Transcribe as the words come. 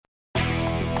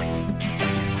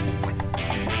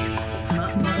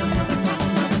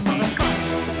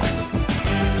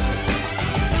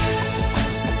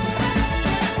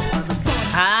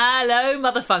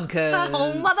motherfuckers.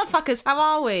 Oh, motherfuckers, how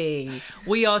are we?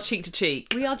 We are cheek to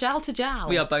cheek. We are jowl to jowl.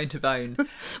 We are bone to bone.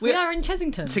 We are in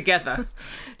Chessington. Together.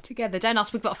 Together. Don't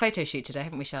ask, we've got a photo shoot today,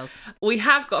 haven't we, Shells? We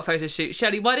have got a photo shoot.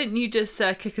 Shelley, why didn't you just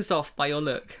kick us off by your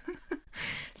look?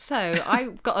 So I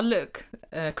got a look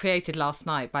created last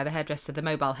night by the hairdresser, the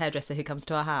mobile hairdresser who comes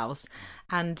to our house.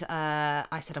 And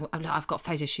I said, I've got a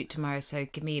photo shoot tomorrow, so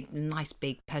give me a nice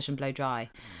big Persian blow dry.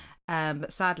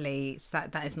 But sadly,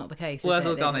 that is not the case. Where's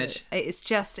all Gunnage?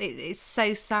 It's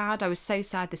so sad. I was so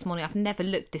sad this morning. I've never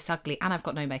looked this ugly, and I've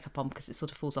got no makeup on because it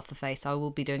sort of falls off the face. So I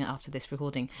will be doing it after this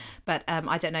recording. But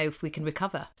I don't know if we can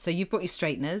recover. So you've brought your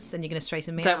straighteners, and you're going to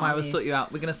straighten me out. Don't worry, we'll sort you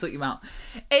out. We're going to sort you out.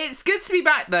 It's good to be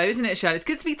back, though, isn't it, Shelley? It's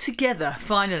good to be together,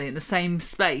 finally, in the same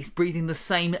space, breathing the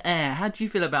same air. How do you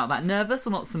feel about that? Nervous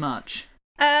or not so much?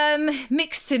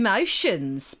 Mixed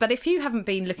emotions, but if you haven't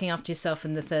been looking after yourself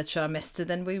in the third trimester,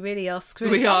 then we really are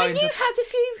screwed. We are. I mean,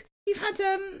 you've had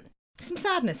some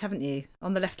sadness, haven't you,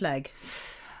 on the left leg?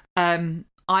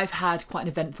 I've had quite an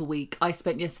eventful week. I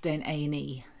spent yesterday in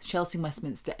A&E, Chelsea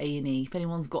Westminster A&E. If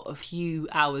anyone's got a few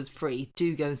hours free,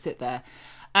 do go and sit there.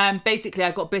 Basically,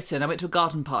 I got bitten. I went to a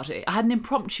garden party. I had an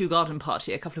impromptu garden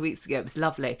party a couple of weeks ago. It was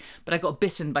lovely. But I got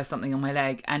bitten by something on my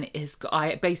leg, and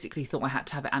I basically thought I had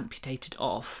to have it amputated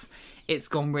off. It's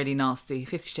gone really nasty.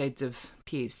 50 Shades of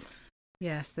Pews.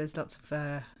 Yes, there's lots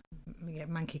of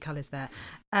manky colours there.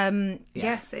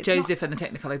 Yes, it's Joseph and the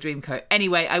Technicolor Dreamcoat.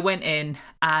 Anyway, I went in,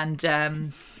 and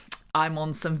I'm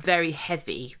on some very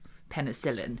heavy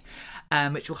penicillin.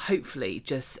 Which will hopefully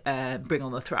just bring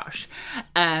on the thrush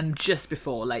just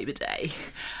before Labour Day.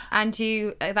 And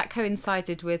you that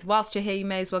coincided with, whilst you're here, you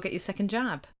may as well get your second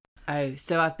jab. Oh,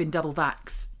 so I've been double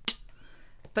vaxxed.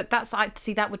 But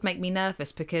that would make me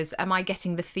nervous, because am I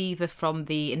getting the fever from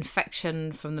the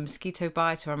infection from the mosquito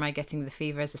bite, or am I getting the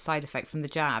fever as a side effect from the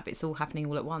jab? It's all happening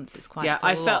all at once. It's quite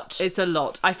a lot. It's a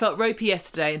lot. I felt ropey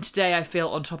yesterday, and today I feel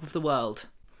on top of the world.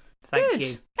 Thank Good.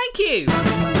 you. Thank you.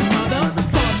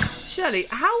 Shirley,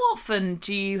 how often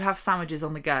do you have sandwiches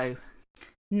on the go?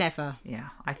 Never. Yeah,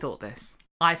 I thought this.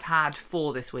 I've had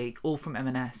 4 this week, all from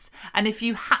M&S. And if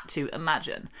you had to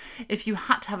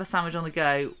have a sandwich on the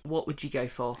go, what would you go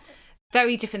for?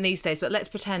 Very different these days, but let's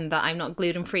pretend that I'm not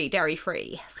gluten-free,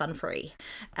 dairy-free, fun-free.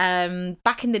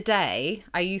 Back in the day,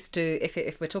 I used to,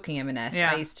 if we're talking M&S,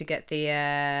 I used to get the,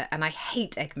 and I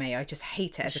hate egg mayo, I just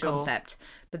hate it as a concept,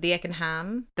 but the egg and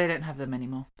ham. They don't have them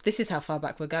anymore. This is how far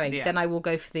back we're going. Yeah. Then I will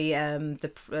go for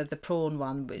the prawn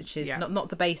one, which is not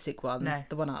the basic one,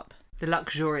 the one up. The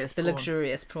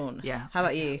luxurious prawn. Yeah. How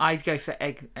about you? I'd go for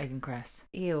egg and cress.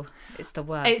 Ew, it's the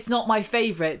worst. It's not my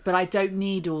favourite, but I don't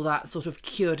need all that sort of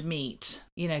cured meat,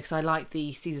 because I like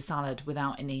the Caesar salad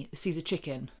without any, Caesar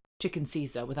chicken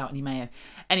Caesar without any mayo.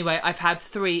 Anyway, I've had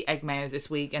 3 egg mayos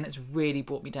this week, and it's really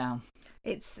brought me down.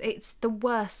 It's the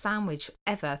worst sandwich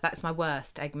ever. That's my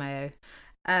worst, egg mayo.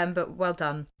 But well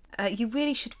done. You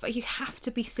really should, you have to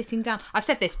be sitting down. I've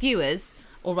said this, viewers,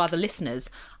 or rather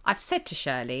listeners, I've said to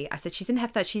Shirley, I said she's in her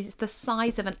 30s, she's the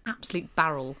size of an absolute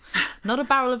barrel. Not a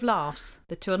barrel of laughs.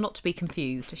 The two are not to be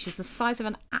confused. She's the size of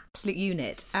an absolute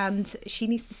unit, and she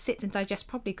needs to sit and digest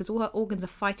properly because all her organs are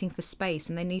fighting for space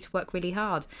and they need to work really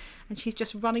hard. And she's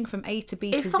just running from A to B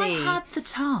to Z. If I had the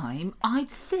time, I'd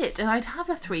sit and I'd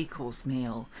have a 3-course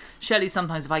meal. Shirley,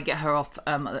 sometimes if I get her off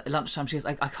at lunchtime, she goes,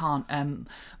 I can't.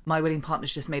 My wedding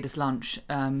partner's just made us lunch.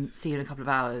 See you in a couple of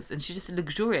hours. And she just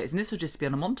luxuriates. And this will just be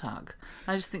on a Montag.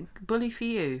 I just think, bully for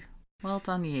you. Well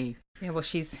done, you. Yeah, well,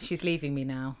 she's leaving me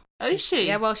now. Oh, is she?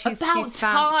 Yeah, well, she's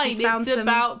found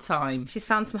about time. She's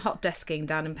found some hot desking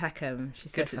down in Peckham. She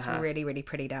says it's her. really, really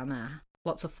pretty down there.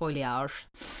 Lots of foliage.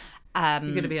 You're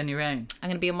going to be on your own. I'm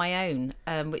going to be on my own,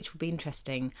 which will be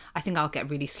interesting. I think I'll get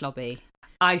really slobby.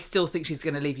 I still think she's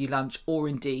going to leave you lunch, or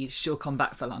indeed, she'll come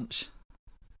back for lunch.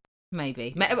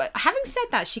 Maybe. Having said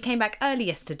that, she came back early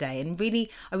yesterday, and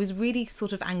I was really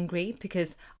sort of angry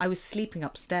because I was sleeping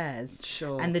upstairs.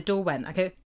 Sure. And the door went.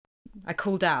 I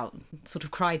called out, sort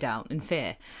of cried out in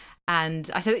fear.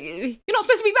 And I said, "You're not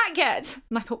supposed to be back yet."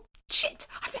 And I thought, shit,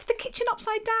 I've left the kitchen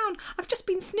upside down. I've just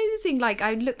been snoozing. Like,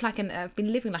 I look like I've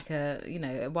been living like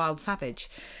a wild savage.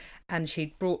 And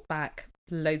she'd brought back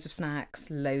loads of snacks,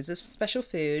 loads of special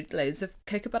food, loads of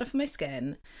cocoa butter for my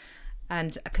skin.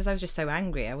 And because I was just so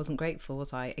angry, I wasn't grateful,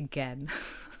 was I? Again.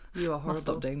 You are horrible. I'll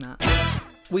stop doing that.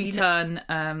 We turn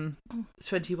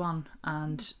 21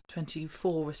 and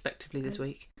 24 respectively this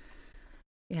week.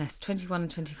 Yes, 21 and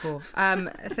 24.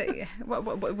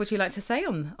 What would you like to say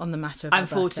on the matter of I'm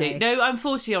 40. No, I'm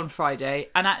 40 on Friday.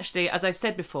 And actually, as I've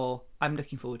said before, I'm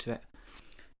looking forward to it.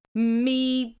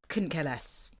 Me, couldn't care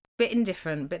less. Bit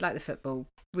indifferent, bit like the football.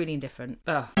 Really indifferent.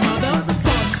 Ugh.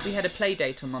 We had a play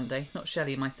date on Monday, not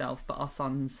Shelley and myself, but our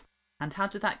sons. And how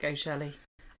did that go, Shelley?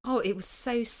 Oh, it was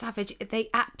so savage. They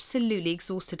absolutely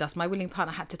exhausted us. My willing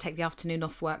partner had to take the afternoon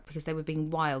off work because they were being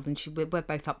wild, and we're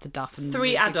both up to duff. And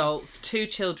 3 adults, 2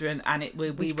 children, and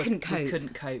we couldn't cope. We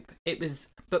couldn't cope. It was,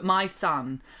 but my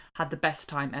son had the best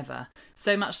time ever.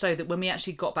 So much so that when we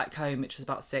actually got back home, which was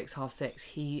about 6:30,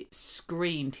 he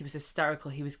screamed. He was hysterical.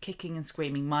 He was kicking and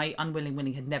screaming. My unwilling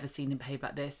Willing had never seen him behave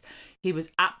like this. He was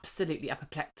absolutely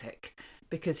apoplectic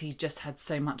because he just had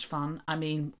so much fun. I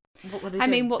mean, what were they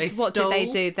doing? What did they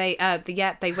do?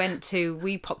 They went to.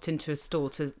 We popped into a store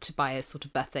to buy a sort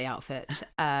of birthday outfit.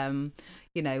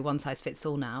 One size fits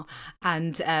all now.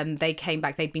 And they came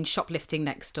back. They'd been shoplifting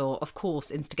next door, of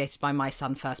course, instigated by my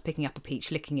son first, picking up a peach,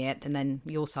 licking it, and then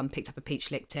your son picked up a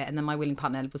peach, licked it, and then my willing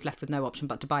partner was left with no option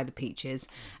but to buy the peaches.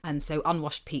 And so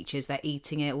unwashed peaches, they're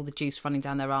eating it, all the juice running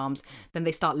down their arms. Then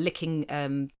they start licking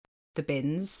the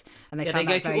bins, and they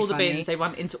go through all the bins. They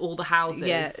run into all the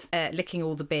houses, licking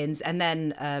all the bins. And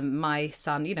then my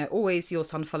son, always your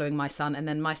son following my son, and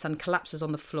then my son collapses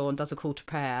on the floor and does a call to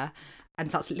prayer and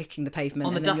starts licking the pavement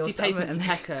on the and dusty pavements of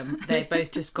Peckham. They've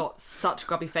both just got such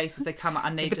grubby faces. They come out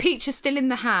and the peach is still in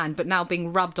the hand but now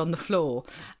being rubbed on the floor,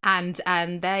 and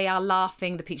they are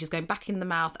laughing. The peach is going back in the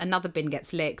mouth. Another bin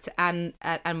gets licked, and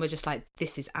we're just like,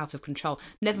 this is out of control.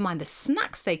 Never mind the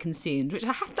snacks they consumed, which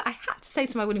I had to say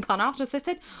to my willing partner afterwards. I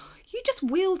said, you just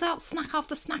wheeled out snack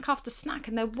after snack after snack,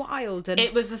 and they're wild. And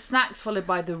it was the snacks followed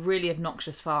by the really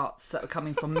obnoxious farts that were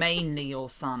coming from mainly your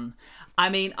son. I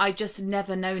mean, I just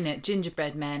never known it.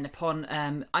 Gingerbread men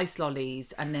upon ice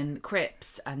lollies, and then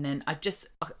crips, and then I just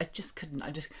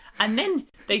couldn't. And then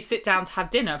they sit down to have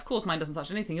dinner. Of course, mine doesn't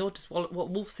touch anything. You're just what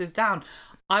wolfs down.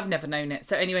 I've never known it.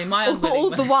 So anyway, my all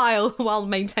the while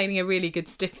maintaining a really good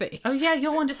stiffy. Oh yeah,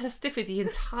 your one just had a stiffy the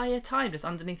entire time, just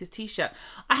underneath his t-shirt.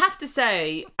 I have to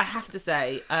say,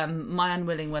 my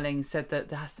unwilling Willing said that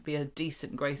there has to be a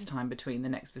decent grace time between the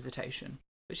next visitation,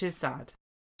 which is sad.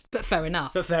 But fair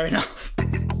enough.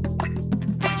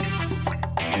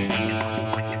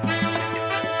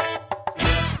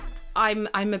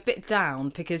 I'm a bit down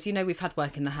because we've had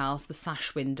work in the house, the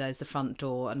sash windows, the front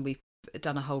door, and we've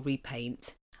done a whole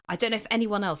repaint. I don't know if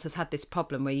anyone else has had this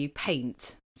problem where you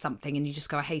paint something and you just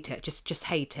go, I hate it, just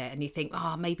hate it, and you think,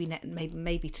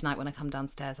 maybe tonight when I come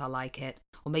downstairs I'll like it,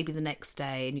 or maybe the next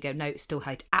day, and you go, no, still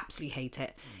absolutely hate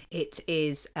it. It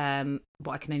is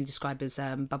what I can only describe as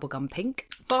bubblegum pink.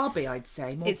 Barbie, I'd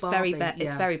say. More it's Barbie,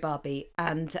 it's very Barbie,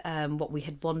 and what we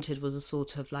had wanted was a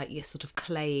sort of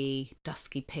clay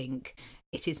dusky pink.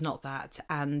 It is not that.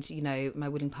 And, my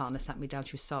willing partner sat me down.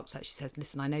 She was so upset. She says,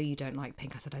 listen, I know you don't like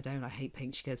pink. I said, I don't. I hate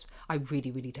pink. She goes, I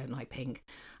really, really don't like pink.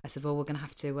 I said, well, we're going to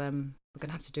have to do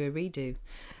a redo.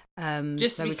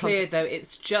 Just to be clear, though,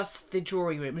 it's just the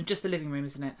drawing room, just the living room,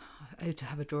 isn't it? Oh, to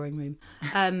have a drawing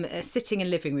rorum. Sitting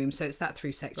and living room. So it's that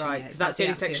through section. Right, because that's the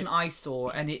only section I saw,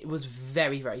 and it was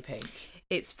very, very pink.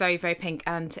 It's very, very pink,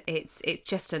 and it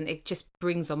just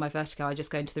brings on my vertigo. I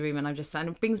just go into the room and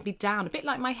it brings me down, a bit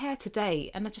like my hair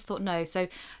today. And I just thought, no. So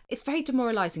it's very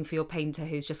demoralising for your painter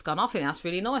who's just gone, I think that's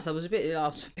really nice. I was a bit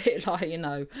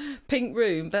like, pink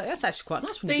room, but that's actually quite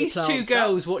nice. When These two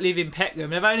girls what live in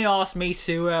Peckham, they've only asked me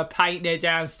to paint their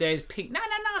downstairs pink. No,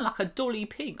 like a dolly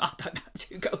pink. I don't know.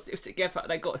 2 girls live together.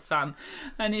 They got a son,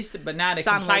 but now they're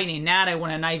complaining. Now they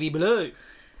want a navy blue.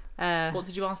 What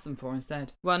did you ask them for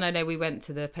instead? Well, no, we went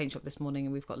to the paint shop this morning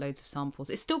and we've got loads of samples.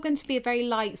 It's still going to be a very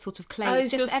light sort of clay. Oh, it's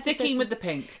just sticking with the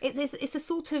pink. It's a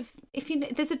sort of,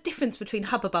 there's a difference between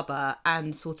Hubba Bubba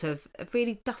and sort of a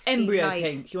really dusky embryo light,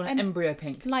 pink. You want an embryo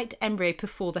pink? Light embryo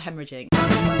before the hemorrhaging.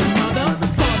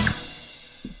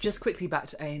 Just quickly back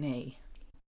to A&E.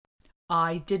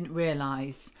 I didn't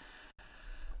realise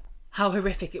how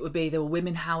horrific it would be. There were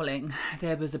women howling.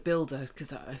 There was a builder,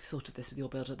 because I thought of this with your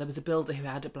builder. There was a builder who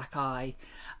had a black eye.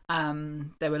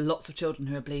 There were lots of children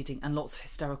who were bleeding and lots of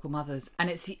hysterical mothers. And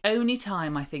it's the only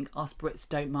time I think us Brits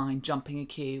don't mind jumping a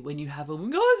queue when you have a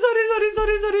woman,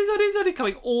 sorry,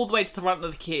 coming all the way to the front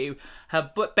of the queue.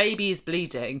 Her baby is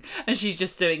bleeding and she's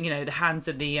just doing, the hands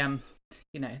in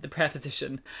the prayer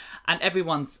position, and they've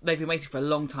been waiting for a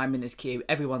long time in this queue.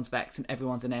 Everyone's vexed and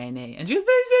everyone's in A&E, and she goes,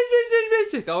 please.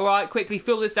 All right, quickly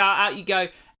fill this out you go.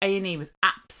 A&E was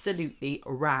absolutely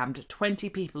rammed, 20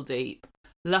 people deep.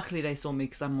 Luckily they saw me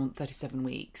because I'm on 37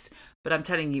 weeks, but I'm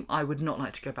telling you, I would not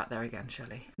like to go back there again,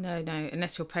 Shelley. No,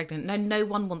 unless you're pregnant. No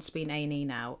one wants to be in A&E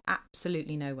now.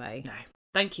 Absolutely no way. No,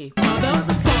 thank you.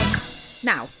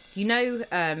 Now,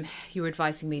 you were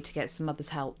advising me to get some mother's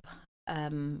help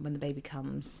when the baby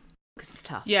comes. because it's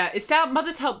tough. Yeah,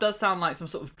 Mother's Help does sound like some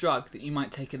sort of drug that you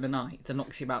might take in the night that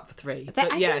knocks you out for 3.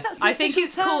 But yes, I think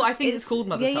it's cool. I think it's called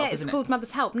Mother's Help. Yeah, it's called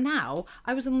Mother's Help. Now,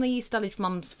 I was on the East Dulwich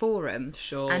Mums Forum,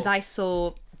 and I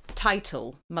saw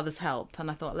title Mother's Help,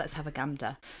 and I thought, let's have a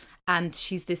gander. And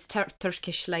she's this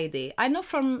Turkish lady. I know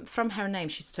from her name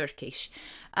she's Turkish,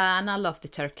 and I love the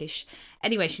Turkish.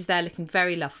 Anyway, she's there looking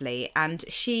very lovely, and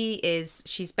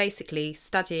she's basically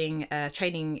studying,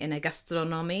 training in a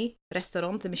gastronomy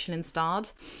restaurant, the Michelin starred,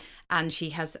 and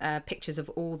she has pictures of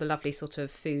all the lovely sort of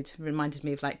food. Reminded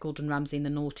me of like Gordon Ramsay in The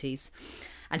Naughties.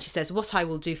 And she says, what I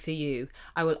will do for you,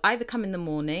 I will either come in the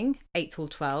morning, 8 till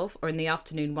 12, or in the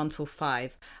afternoon, 1 till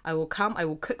 5. I will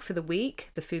cook for the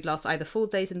week. The food lasts either 4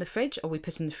 days in the fridge or we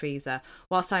put in the freezer.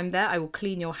 Whilst I'm there, I will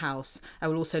clean your house. I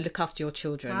will also look after your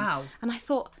children. Wow. And I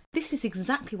thought, this is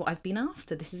exactly what I've been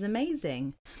after. This is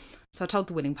amazing. So I told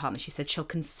the willing partner, she said she'll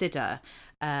consider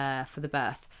for the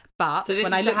birth. But so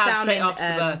when I looked down straight after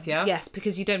the birth, yeah? Yes,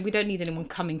 because we don't need anyone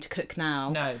coming to cook now.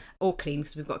 No. Or clean,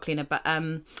 because we've got a cleaner.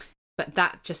 But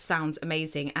that just sounds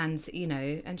amazing, and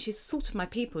and she's sort of my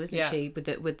people, isn't she?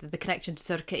 With the connection to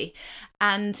Turkey,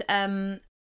 and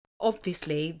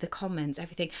obviously the comments,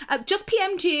 everything. Just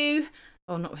PM'd you,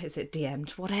 or not? Is it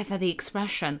DM'd? Whatever the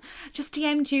expression. Just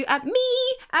DM'd you.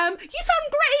 Me. You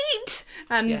sound great.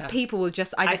 And people will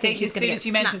just. I think she's going to get as soon as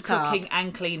you mentioned cooking up.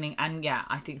 and cleaning, and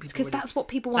I think people because that's what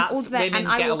people want. All women and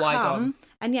I get will a wide come, on.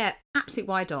 and absolute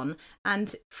wide on.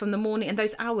 And from the morning, and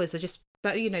those hours are just.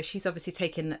 But, she's obviously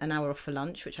taken an hour off for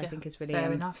lunch, which I think is really...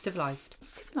 Fair enough. Civilised.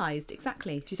 Civilised,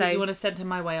 exactly. Do you think you want to send her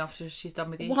my way after she's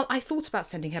done with you? Well, I thought about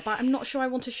sending her, but I'm not sure I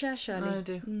want to share Shirley. I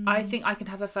do. I think I can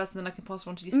have her first and then I can pass her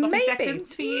on to you. Sloppy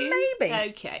seconds for you? Maybe.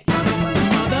 Okay.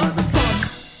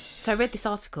 So I read this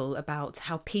article about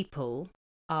how people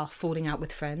are falling out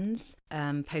with friends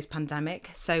post-pandemic.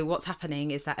 So what's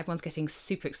happening is that everyone's getting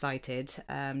super excited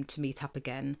to meet up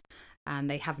again.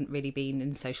 And they haven't really been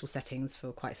in social settings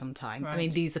for quite some time. Right. I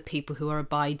mean, these are people who are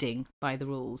abiding by the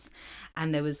rules.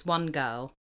 And there was one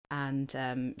girl,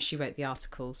 and she wrote the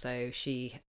article. So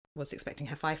she was expecting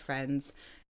her 5 friends.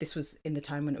 This was in the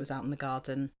time when it was out in the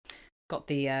garden. Got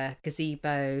the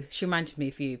gazebo. She reminded me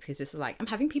of you because it's like, I'm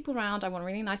having people around. I want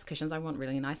really nice cushions. I want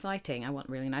really nice lighting. I want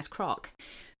really nice crock.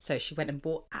 So she went and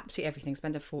bought absolutely everything.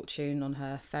 Spent a fortune on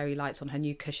her fairy lights, on her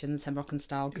new cushions, her Moroccan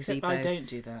style gazebo. Except I don't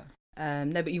do that.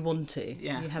 No, but you want to.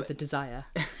 Yeah, you have the desire.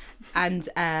 And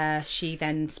she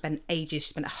then spent ages. She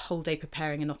spent a whole day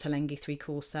preparing an Ottolenghi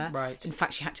 3-courser. Right. In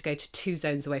fact, she had to go to 2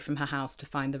 zones away from her house to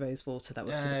find the rose water that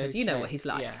was for the... You know what he's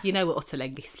like. Yeah. You know what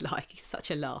Ottolenghi's like. He's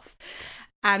such a laugh.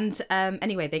 And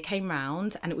anyway, they came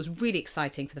round and it was really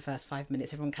exciting for the first 5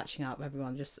 minutes. Everyone catching up,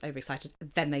 everyone just overexcited.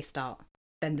 Then they start.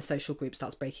 Then the social group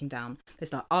starts breaking down. They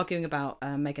start arguing about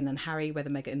Meghan and Harry,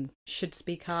 whether Meghan should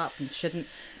speak up and shouldn't.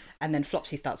 And then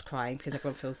Flopsy starts crying because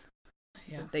everyone feels,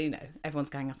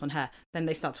 everyone's going up on her. Then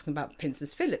they start talking about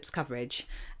Princess Philip's coverage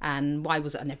and why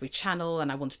was it on every channel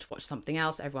and I wanted to watch something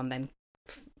else. Everyone then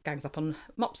gangs up on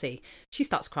Mopsy. She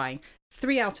starts crying.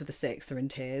 3 out of the 6 are in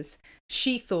tears.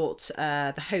 She thought,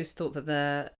 the host thought that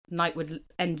the night would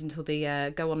end until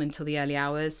go on until the early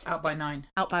hours. Out by 9.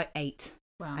 Out by 8.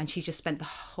 Wow. And she just spent the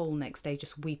whole next day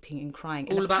just weeping and crying.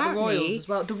 All and about the royals as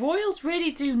well. The royals really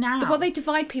do now. Well, they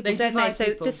divide people, don't they? So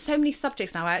people. there's so many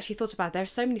subjects now. I actually thought about there are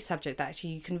so many subjects that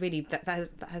actually you can really that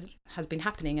has been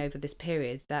happening over this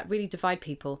period that really divide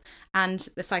people. And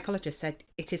the psychologist said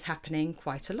it is happening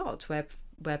quite a lot where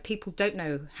people don't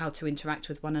know how to interact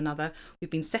with one another. We've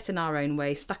been set in our own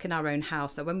way, stuck in our own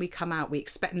house. That when we come out, we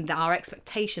expect that our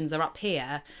expectations are up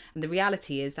here, and the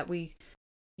reality is that we.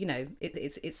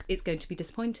 It's going to be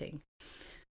disappointing.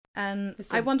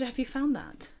 I wonder, have you found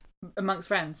that amongst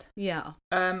friends? Yeah.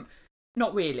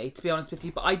 Not really, to be honest with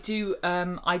you, but I do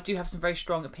have some very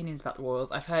strong opinions about the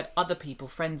royals. I've heard other people,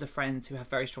 friends of friends, who have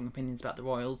very strong opinions about the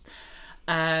royals.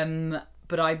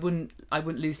 But I wouldn't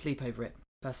lose sleep over it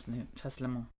personally.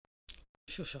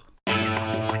 Sure.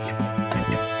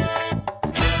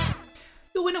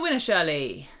 Your winner,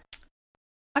 Shirley.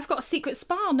 I've got a secret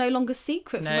spa, no longer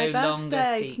secret, for my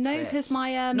birthday. No, because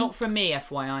my not from me,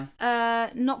 FYI.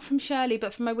 Not from Shirley,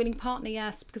 but from my winning partner,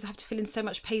 yes, because I have to fill in so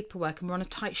much paperwork and we're on a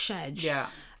tight schedule. Yeah.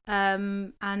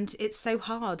 And it's so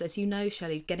hard, as you know,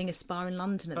 Shirley, getting a spa in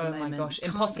London at the moment. Oh my gosh,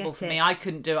 impossible for me. I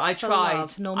couldn't do it. I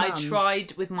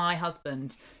tried with my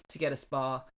husband to get a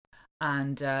spa,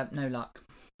 and no luck.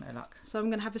 So I'm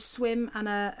going to have a swim and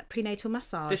a prenatal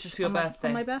massage. This is for your birthday.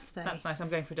 On my birthday. That's nice. I'm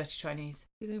going for a dirty Chinese.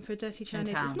 You're going for a dirty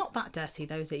Chinese. It's not that dirty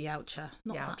though, is it, Youcher?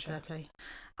 Not Youcher. That dirty.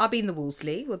 I'll be in the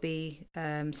Wolseley. We'll be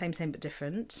same but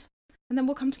different. And then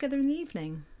we'll come together in the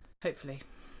evening. Hopefully.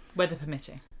 Weather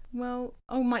permitting. Well,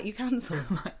 might you cancel?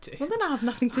 Might do. Well, then I'll have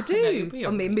nothing to do you'll be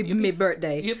on all right. my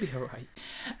birthday. You'll be all right.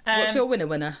 What's your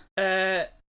winner?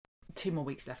 2 more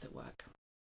weeks left at work.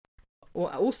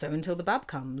 Or also until the bab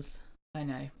comes. I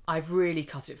know. I've really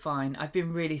cut it fine. I've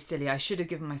been really silly. I should have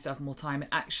given myself more time. And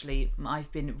actually, I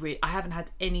haven't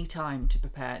had any time to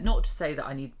prepare. Not to say that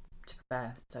I need to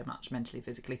prepare so much mentally,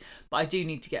 physically, but I do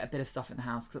need to get a bit of stuff in the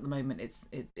house because at the moment it's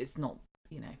not,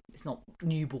 it's not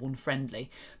newborn friendly.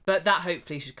 But that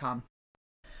hopefully should come.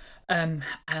 And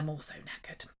I'm also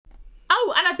knackered.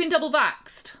 Oh, and I've been double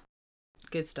vaxxed.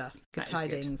 Good stuff. Good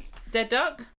tidings. Good. Dead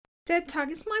duck? Dead tug.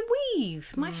 It's my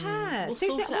weave, my hair. We'll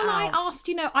Seriously, sort it when I out. asked,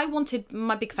 I wanted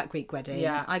my big fat Greek wedding.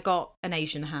 Yeah. I got an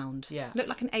Asian hound. Yeah. Looked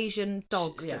like an Asian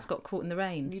dog Yeah. that's got caught in the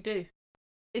rain. You do.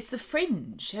 It's the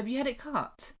fringe. Have you had it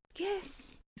cut?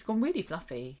 Yes. It's gone really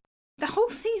fluffy. The whole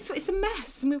thing it's a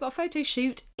mess, and we've got a photo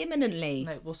shoot imminently.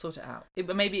 No, we'll sort it out.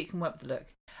 But maybe it can work with the look.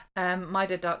 My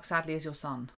dead duck, sadly, is your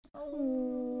son.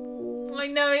 Oh, I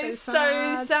know, it's so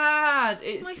sad.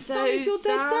 It's My so son is your dead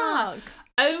sad. duck.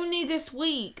 Only this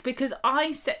week, because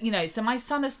I said, so my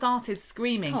son has started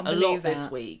screaming Can't a lot believe this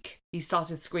that. week. He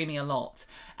started screaming a lot.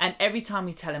 And every time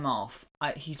we tell him off,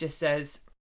 he just says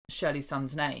Shirley's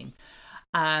son's name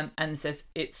and says,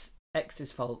 it's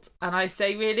X's fault. And I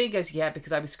say, really? He goes, yeah,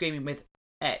 because I was screaming with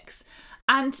X.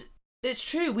 And it's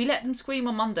true. We let them scream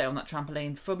on Monday on that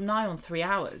trampoline for nigh on 3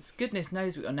 hours. Goodness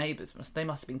knows what your neighbours must. They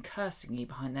must have been cursing you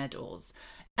behind their doors.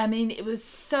 I mean, it was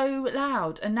so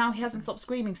loud, and now he hasn't stopped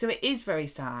screaming. So it is very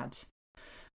sad.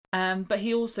 But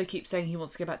he also keeps saying he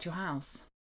wants to go back to your house.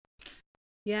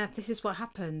 Yeah, this is what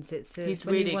happens. It's He's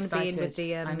when really you want excited. to be in with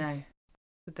the I know.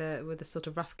 with the sort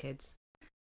of rough kids.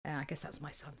 I guess that's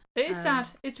my son. It is sad.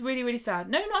 It's really, really sad.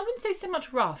 No, I wouldn't say so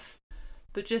much rough,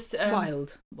 but just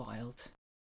Wild.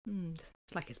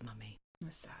 It's like his mummy.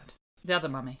 It's sad. The other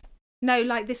mummy. No,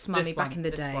 like this mummy This back one, in the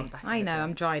this day. one back in I the know, day.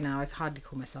 I'm dry now. I hardly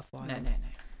call myself wild. No.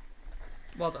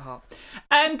 Wild at heart.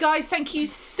 Guys, thank you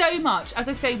so much. As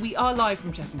I say, we are live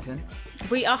from Chessington.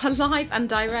 We are live and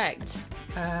direct.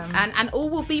 And all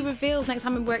will be revealed next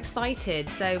time, and we're excited.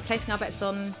 So placing our bets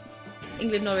on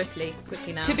England or Italy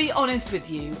quickly now. To be honest with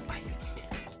you, I think we do.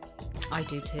 I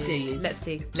do too. Do you? Let's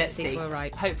see. Let's see. If we're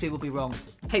right. Hopefully we'll be wrong.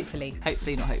 Hopefully.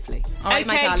 Hopefully, not hopefully. All right,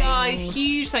 my okay, darlings. guys,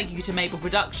 huge thank you to Mabel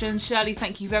Productions. Shirley,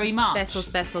 thank you very much.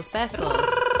 Besos.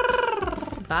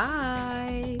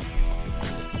 Bye.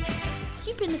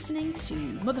 You've been listening to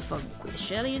Motherfunk with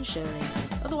Shirley and Shirley,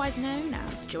 otherwise known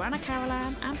as Joanna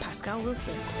Carolan and Pascal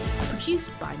Wilson, produced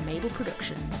by Mabel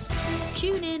Productions.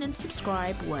 Tune in and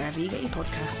subscribe wherever you get your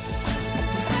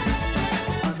podcasts.